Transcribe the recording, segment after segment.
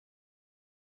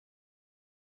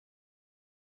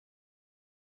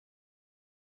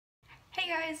Hey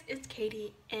guys, it's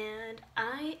Katie, and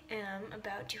I am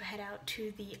about to head out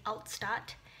to the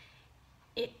Altstadt.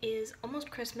 It is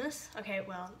almost Christmas. Okay,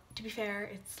 well, to be fair,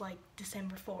 it's like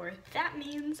December 4th. That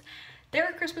means there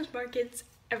are Christmas markets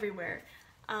everywhere.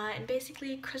 And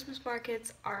basically, Christmas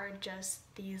markets are just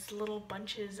these little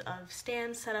bunches of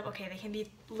stands set up. Okay, they can be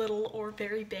little or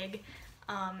very big,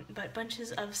 but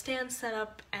bunches of stands set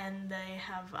up, and they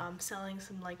have selling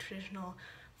some like traditional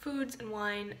foods and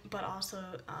wine, but also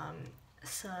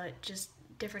so just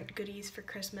different goodies for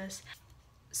Christmas.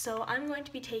 So I'm going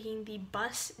to be taking the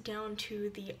bus down to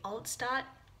the Altstadt,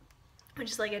 which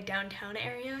is like a downtown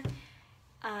area,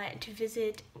 to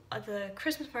visit the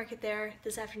Christmas market there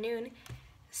this afternoon.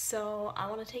 So I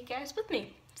want to take you guys with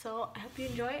me. So I hope you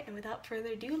enjoy it, and without further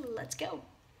ado, let's go.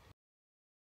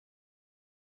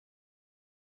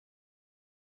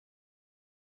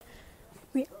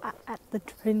 We are at the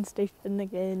train station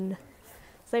again.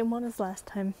 Same one as last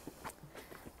time.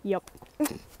 Yup.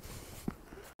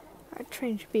 Our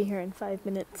train should be here in 5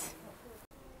 minutes.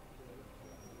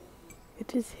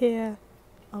 It is here.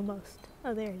 Almost.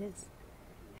 Oh, there it is.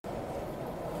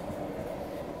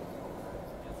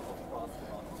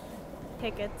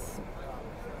 Tickets.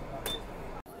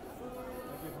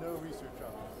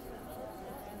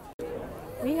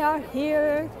 We are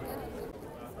here.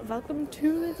 Welcome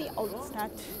to the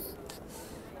Altstadt.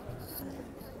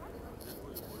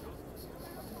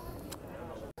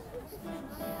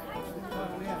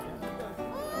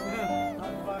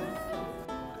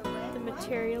 The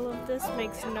material of this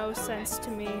makes no sense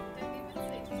to me.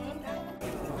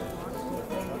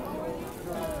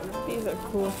 These are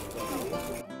cool.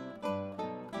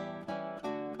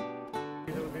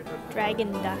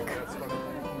 Dragon duck.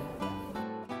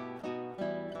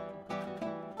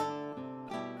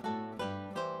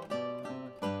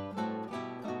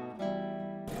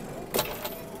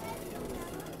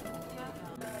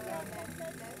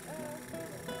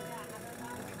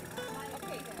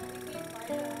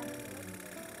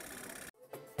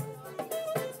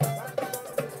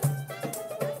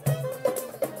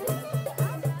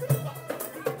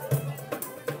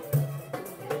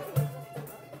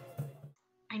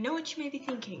 I know what you may be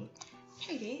thinking.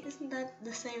 Katie, isn't that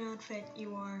the same outfit you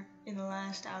wore in the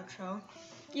last outro?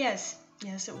 Yes,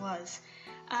 it was.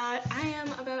 I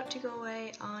am about to go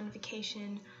away on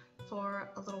vacation for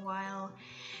a little while,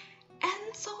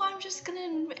 and so I'm just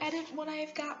gonna edit what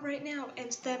I've got right now,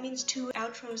 and so that means 2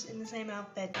 outros in the same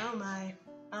outfit. Oh my,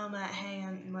 hang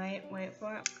on, wait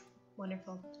for it.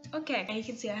 Wonderful. Okay, and you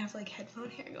can see I have like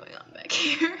headphone hair going on back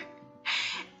here.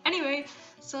 Anyway,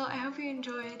 so I hope you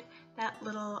enjoyed that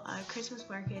little Christmas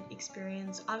market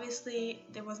experience. Obviously,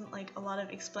 there wasn't like a lot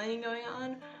of explaining going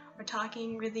on or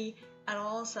talking really at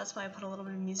all, so that's why I put a little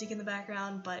bit of music in the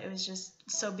background, but it was just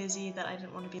so busy that I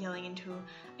didn't want to be yelling into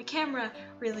a camera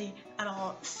really at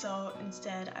all, so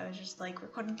instead I was just like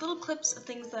recording little clips of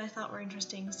things that I thought were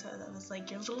interesting, so that was like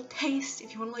your little taste.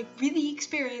 If you want to like really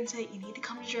experience it, you need to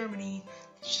come to Germany.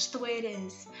 It's just the way it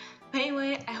is. But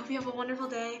anyway, I hope you have a wonderful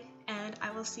day, and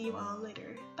I will see you all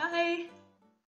later. Bye!